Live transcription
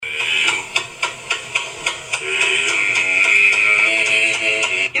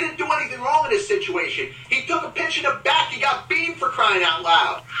situation. He took a pitch in the back. He got beamed for crying out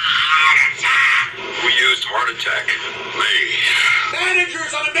loud. We used heart attack. Me.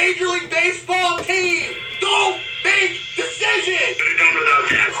 Managers on a Major League Baseball team don't make decisions. Could have done without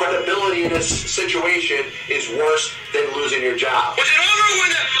that. Credibility in this situation is worse than losing your job. Was it over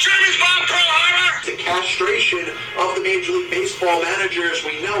when the Germans bombed Pearl Harbor? The castration of the Major League Baseball managers,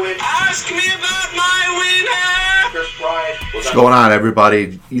 we know it. Ask me about my winner. Chris Bryant was What's going on,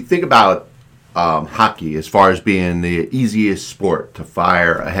 everybody? You think about hockey as far as being the easiest sport to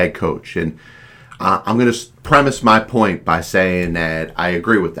fire a head coach, and I'm going to premise my point by saying that I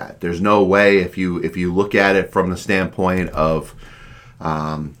agree with that. There's no way, if you look at it from the standpoint of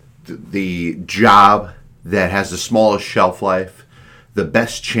the job that has the smallest shelf life, the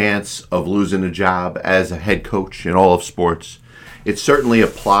best chance of losing a job as a head coach in all of sports, it certainly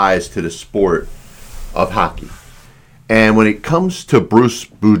applies to the sport of hockey. And when it comes to Bruce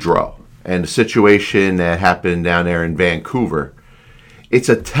Boudreau and the situation that happened down there in Vancouver, it's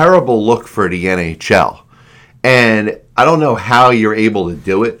a terrible look for the NHL. And I don't know how you're able to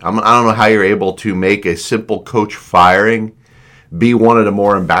do it. I don't know how you're able to make a simple coach firing be one of the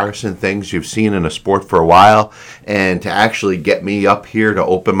more embarrassing things you've seen in a sport for a while. And to actually get me up here to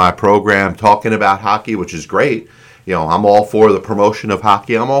open my program talking about hockey, which is great. You know, I'm all for the promotion of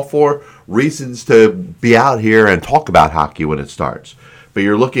hockey. I'm all for reasons to be out here and talk about hockey when it starts. But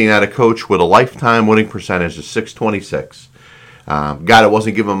you're looking at a coach with a lifetime winning percentage of .626. Guy that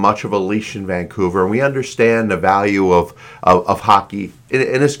wasn't given much of a leash in Vancouver. And we understand the value of hockey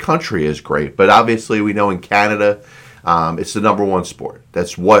in this country is great. But obviously we know in Canada, it's the number one sport.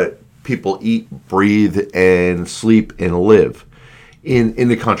 That's what people eat, breathe, and sleep and live in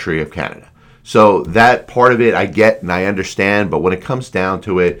the country of Canada. So that part of it I get and I understand. But when it comes down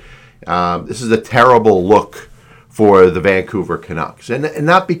to it, this is a terrible look for the Vancouver Canucks. And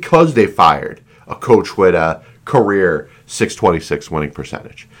not because they fired a coach with a career .626 winning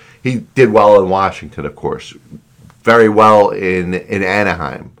percentage. He did well in Washington, of course. Very well in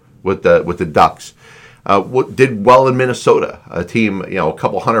Anaheim with the Ducks. Did well in Minnesota, a team, a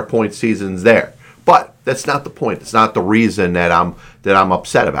couple 100-point seasons there. But that's not the point. It's not the reason that I'm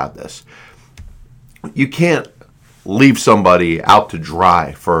upset about this. You can't leave somebody out to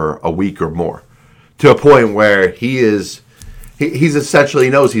dry for a week or more to a point where he's essentially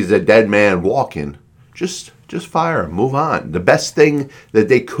knows he's a dead man walking. Just fire him. Move on. The best thing that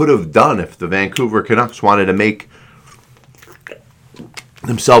they could have done if the Vancouver Canucks wanted to make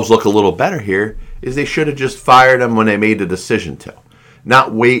themselves look a little better here is they should have just fired him when they made the decision to.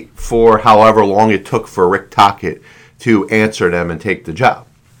 Not wait for however long it took for Rick Tocchet to answer them and take the job.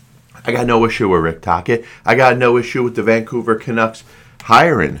 I got no issue with Rick Tocchet. I got no issue with the Vancouver Canucks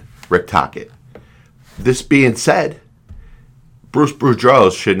hiring Rick Tocchet. This being said, Bruce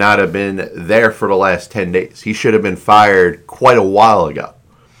Boudreau should not have been there for the last 10 days. He should have been fired quite a while ago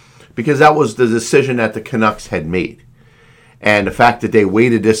because that was the decision that the Canucks had made. And the fact that they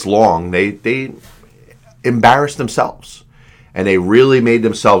waited this long, they embarrassed themselves. And they really made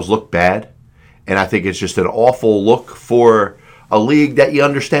themselves look bad. And I think it's just an awful look for a league that you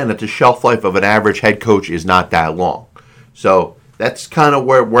understand that the shelf life of an average head coach is not that long. So that's kind of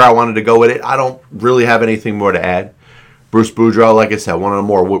where I wanted to go with it. I don't really have anything more to add. Bruce Boudreau, like I said, one of the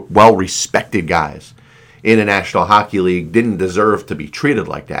more well-respected guys in the National Hockey League, didn't deserve to be treated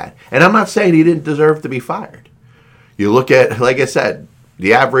like that. And I'm not saying he didn't deserve to be fired. You look at, like I said,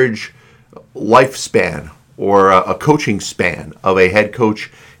 the average lifespan or a coaching span of a head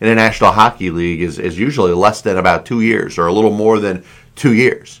coach in the National Hockey League is usually less than about 2 years or a little more than 2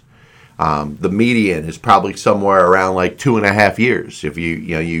 years. The median is probably somewhere around like 2.5 years. If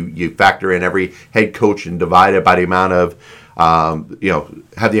you factor in every head coach and divide it by the amount of,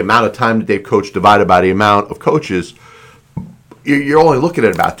 have the amount of time that they've coached divided by the amount of coaches, you're only looking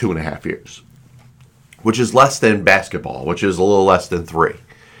at about 2.5 years, which is less than basketball, which is a little less than 3.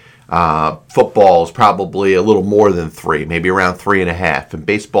 Football is probably a little more than 3, maybe around 3.5. And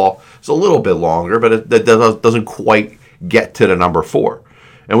baseball is a little bit longer, but it doesn't quite get to the number 4.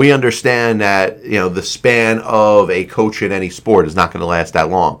 And we understand that, the span of a coach in any sport is not going to last that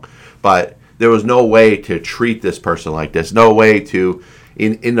long. But there was no way to treat this person like this. No way to,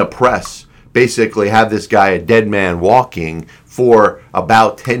 in the press, basically have this guy a dead man walking for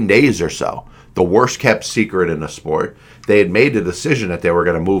about 10 days or so. The worst kept secret in the sport. They had made the decision that they were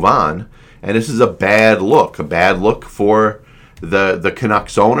going to move on. And this is a bad look. A bad look for the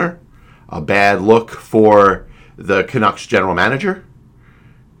Canucks owner. A bad look for the Canucks general manager.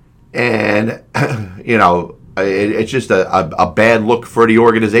 And, it's just a bad look for the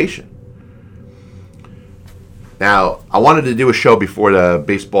organization. Now, I wanted to do a show before the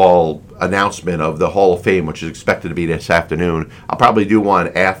baseball announcement of the Hall of Fame, which is expected to be this afternoon. I'll probably do one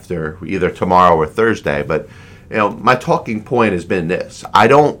after, either tomorrow or Thursday. But my talking point has been this: I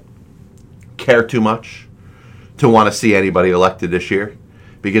don't care too much to want to see anybody elected this year,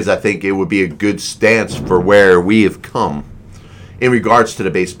 because I think it would be a good stance for where we have come in regards to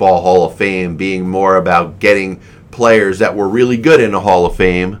the Baseball Hall of Fame being more about getting players that were really good in the Hall of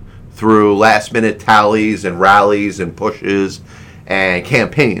Fame through last-minute tallies and rallies and pushes and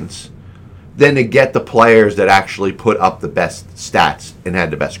campaigns than to get the players that actually put up the best stats and had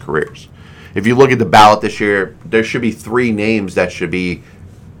the best careers. If you look at the ballot this year, there should be 3 names that should be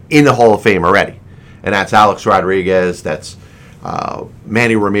in the Hall of Fame already. And that's Alex Rodriguez, that's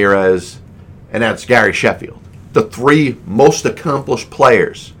Manny Ramirez, and that's Gary Sheffield. The 3 most accomplished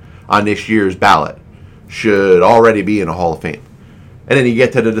players on this year's ballot should already be in the Hall of Fame. And then you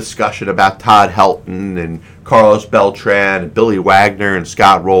get to the discussion about Todd Helton and Carlos Beltran and Billy Wagner and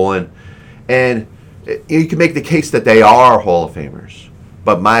Scott Rowland. And you can make the case that they are Hall of Famers.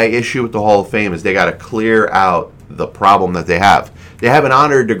 But my issue with the Hall of Fame is they got to clear out the problem that they have. They haven't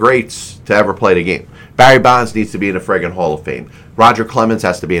honored the greats to ever play the game. Barry Bonds needs to be in the friggin' Hall of Fame. Roger Clemens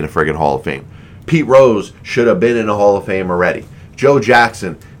has to be in the friggin' Hall of Fame. Pete Rose should have been in the Hall of Fame already. Joe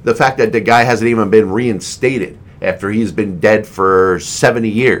Jackson, the fact that the guy hasn't even been reinstated after he's been dead for 70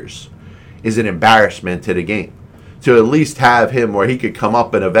 years is an embarrassment to the game. To at least have him where he could come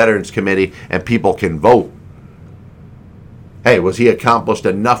up in a Veterans Committee and people can vote. Hey, was he accomplished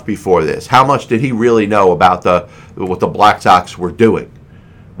enough before this? How much did he really know about what the Black Sox were doing?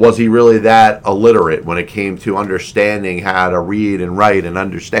 Was he really that illiterate when it came to understanding how to read and write and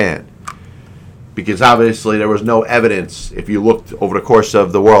understand? Because obviously there was no evidence, if you looked over the course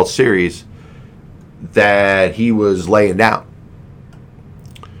of the World Series, that he was laying down.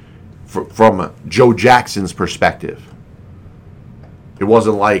 From Joe Jackson's perspective, it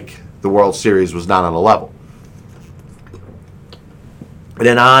wasn't like the World Series was not on a level. And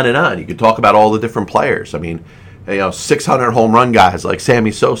then on and on. You could talk about all the different players. I mean, 600 home run guys like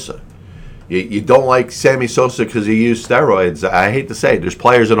Sammy Sosa. You don't like Sammy Sosa because he used steroids. I hate to say it, there's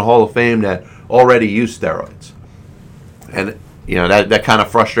players in the Hall of Fame that already use steroids. And, that kind of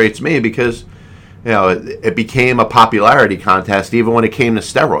frustrates me because, it became a popularity contest even when it came to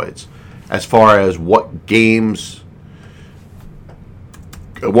steroids as far as what players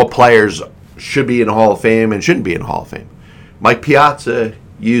should be in the Hall of Fame and shouldn't be in the Hall of Fame. Mike Piazza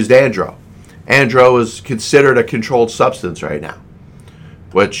used Andro. Andro is considered a controlled substance right now,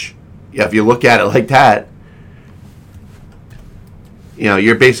 which, if you look at it like that,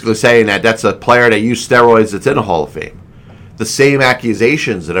 you're basically saying that that's a player that used steroids that's in the Hall of Fame. The same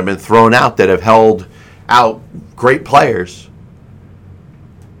accusations that have been thrown out that have held out great players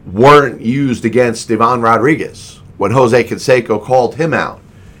weren't used against Ivan Rodriguez when Jose Canseco called him out,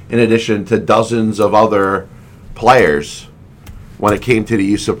 in addition to dozens of other players when it came to the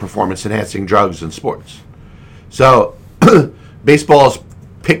use of performance-enhancing drugs in sports. So, baseball has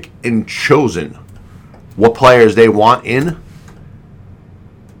picked and chosen what players they want in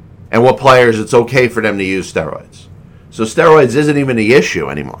and what players it's okay for them to use steroids. So steroids isn't even the issue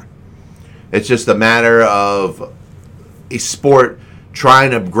anymore. It's just a matter of a sport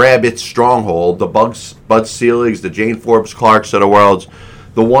trying to grab its stronghold, the Bud Seligs, the Jane Forbes Clarks of the world,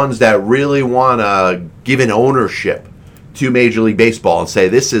 the ones that really want to give an ownership to Major League Baseball and say,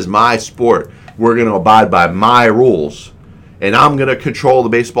 this is my sport, we're going to abide by my rules, and I'm going to control the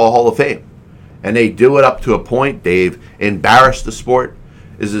Baseball Hall of Fame. And they do it up to a point. They've embarrassed the sport.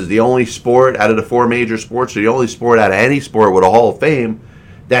 This is the only sport out of the 4 major sports, or the only sport out of any sport with a Hall of Fame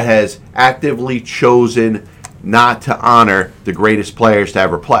that has actively chosen not to honor the greatest players to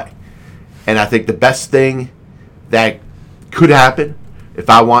ever play. And I think the best thing that could happen, if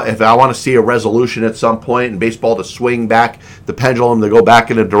I want to see a resolution at some point in baseball to swing back the pendulum, to go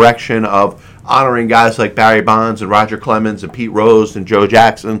back in the direction of honoring guys like Barry Bonds and Roger Clemens and Pete Rose and Joe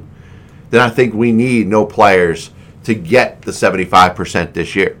Jackson, then I think we need no players to get the 75%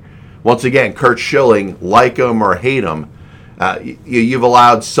 this year. Once again, Curt Schilling, like him or hate him, you've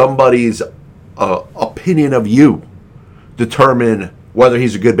allowed somebody's opinion of you determine whether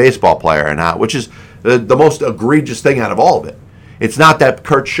he's a good baseball player or not, which is the most egregious thing out of all of it. It's not that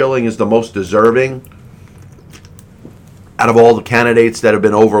Curt Schilling is the most deserving out of all the candidates that have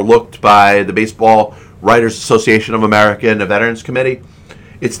been overlooked by the Baseball Writers Association of America and the Veterans Committee.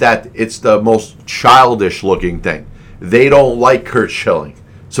 It's that it's the most childish looking thing. They don't like Curt Schilling,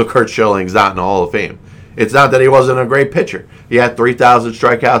 so Curt Schilling's not in the Hall of Fame. It's not that he wasn't a great pitcher. He had 3,000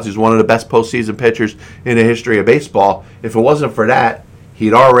 strikeouts. He's one of the best postseason pitchers in the history of baseball. If it wasn't for that,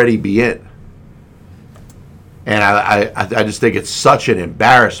 he'd already be in. And I just think it's such an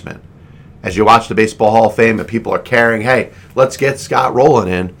embarrassment as you watch the Baseball Hall of Fame and people are carrying, hey, let's get Scott Rowland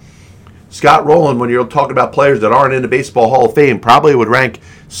in. Scott Rowland, when you're talking about players that aren't in the Baseball Hall of Fame, probably would rank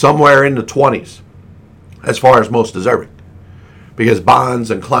somewhere in the 20s as far as most deserving. Because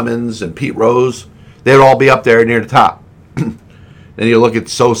Bonds and Clemens and Pete Rose, they'd all be up there near the top. Then you look at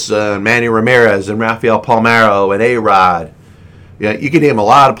Sosa and Manny Ramirez and Rafael Palmeiro and A-Rod. Yeah, you can name a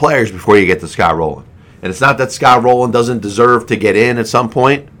lot of players before you get to Scott Rowland. And it's not that Scott Rowland doesn't deserve to get in at some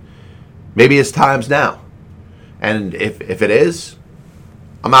point. Maybe his time's now. And if it is,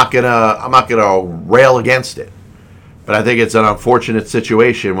 I'm not gonna rail against it, but I think it's an unfortunate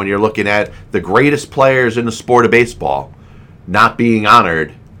situation when you're looking at the greatest players in the sport of baseball not being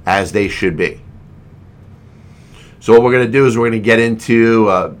honored as they should be. So what we're gonna do is we're gonna get into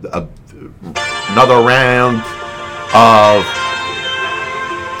another round of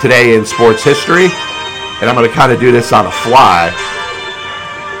Today in Sports History, and I'm gonna kind of do this on the fly.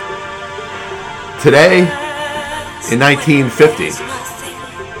 Today, in 1950.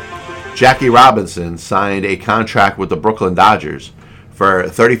 Jackie Robinson signed a contract with the Brooklyn Dodgers for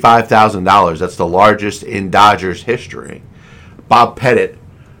 $35,000. That's the largest in Dodgers history. Bob Pettit,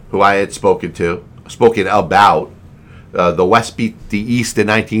 who I had spoken about, the West beat the East in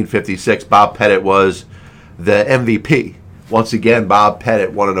 1956. Bob Pettit was the MVP. Once again, Bob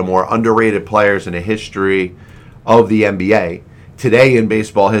Pettit, one of the more underrated players in the history of the NBA. Today in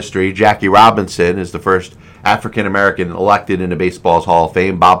baseball history, Jackie Robinson is the first African-American elected into baseball's Hall of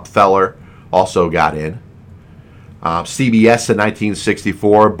Fame. Bob Feller also got in. CBS in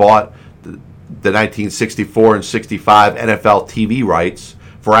 1964 bought the 1964 and 65 NFL TV rights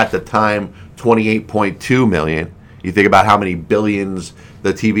for, at the time, $28.2 million. You think about how many billions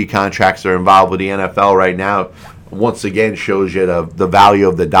the TV contracts are involved with the NFL right now. Once again, shows you the value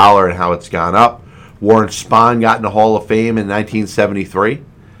of the dollar and how it's gone up. Warren Spahn got in the Hall of Fame in 1973.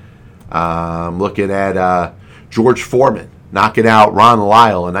 Looking at George Foreman knocking out Ron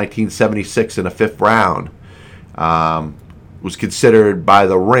Lyle in 1976 in the 5th round. Was considered by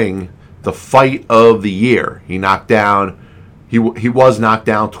The Ring the fight of the year. He was knocked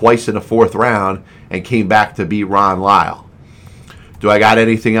down twice in the 4th round and came back to beat Ron Lyle. Do I got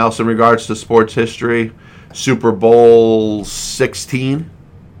anything else in regards to sports history? Super Bowl 16.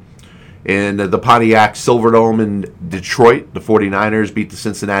 In the Pontiac Silverdome in Detroit, the 49ers beat the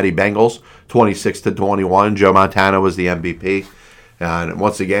Cincinnati Bengals 26-21. Joe Montana was the MVP. And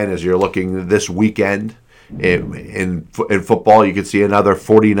once again, as you're looking this weekend in football, you could see another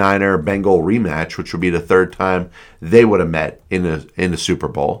 49er Bengal rematch, which would be the 3rd time they would have met in the Super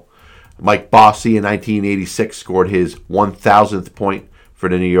Bowl. Mike Bossy in 1986 scored his 1,000th point for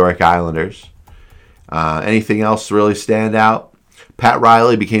the New York Islanders. Anything else really stand out? Pat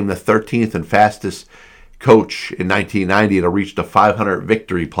Riley became the 13th and fastest coach in 1990 to reach the 500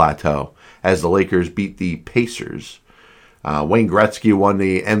 victory plateau as the Lakers beat the Pacers. Wayne Gretzky won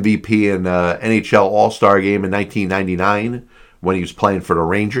the MVP in the NHL All-Star Game in 1999 when he was playing for the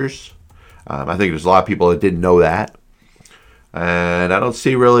Rangers. I think there's a lot of people that didn't know that. And I don't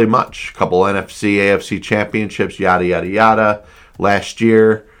see really much. A couple NFC, AFC championships, yada, yada, yada. Last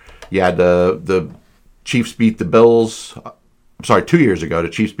year, you had the Chiefs beat the Bills. 2 years ago, the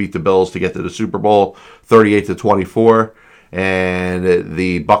Chiefs beat the Bills to get to the Super Bowl, 38-24, and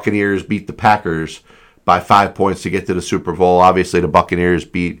the Buccaneers beat the Packers by 5 points to get to the Super Bowl. Obviously, the Buccaneers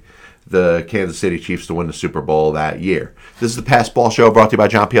beat the Kansas City Chiefs to win the Super Bowl that year. This is the Pass Ball Show, brought to you by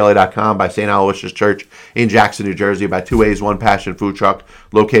JohnPLA.com, by St. Aloysius Church in Jackson, New Jersey, by 2 Ways, One Passion Food Truck,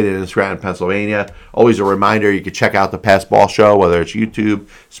 located in Scranton, Pennsylvania. Always a reminder, you can check out the Pass Ball Show, whether it's YouTube,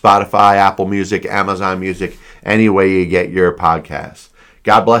 Spotify, Apple Music, Amazon Music, any way you get your podcasts.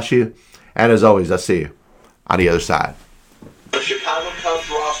 God bless you, and as always, I'll see you on the other side. The Chicago Cubs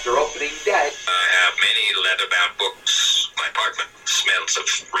roster opening day. I have many leather-bound books. My apartment smells of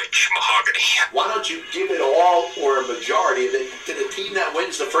rich mahogany. Why don't you give it all or a majority to the team that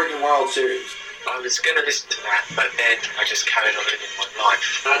wins the friggin' World Series? I was going to listen to that, but then I just carried on living my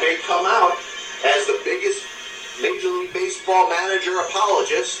life. I may come out as the biggest Major League Baseball manager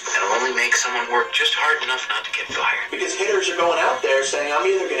apologist. It'll only make someone work just hard enough not to get fired. Because hitters are going out there saying, I'm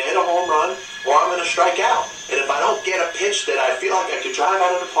either going to hit a home run or I'm going to strike out. And if I don't get a pitch that I feel like I could drive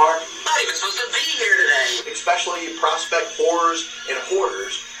out of the park, Not even supposed to be here today. especially you prospect whores and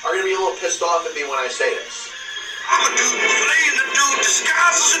hoarders, are going to be a little pissed off at me when I say this. I'm a dude playing the dude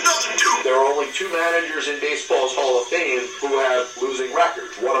disguised as another dude. There are only 2 managers in baseball's Hall of Fame who have losing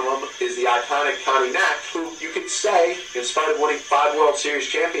records. One of them is the iconic Connie Mack, who you could say, in spite of winning 5 World Series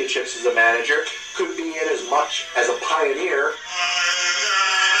championships as a manager, could be in as much as a pioneer.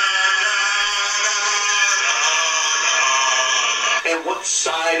 And understand what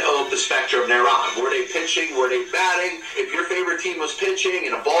side of the spectrum they're on. Were they pitching? Were they batting? If your favorite team was pitching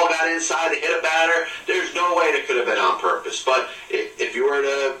and a ball got inside and hit a batter, there's no way that could have been on purpose. But if you were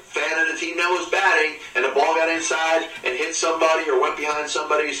a fan of the team that was batting and the ball got inside and hit somebody or went behind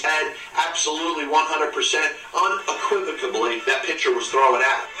somebody's head, absolutely 100% unequivocally that pitcher was throwing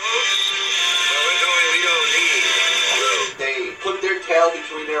at him. They put their tail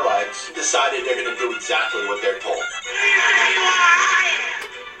between their legs, decided they're going to do exactly what they're told.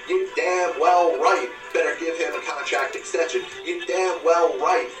 You damn well right better give him a contract extension. You damn well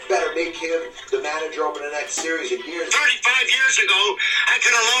right better make him the manager over the next series of years. 35 years ago, I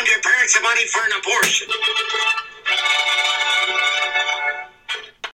could have loaned your parents the money for an abortion.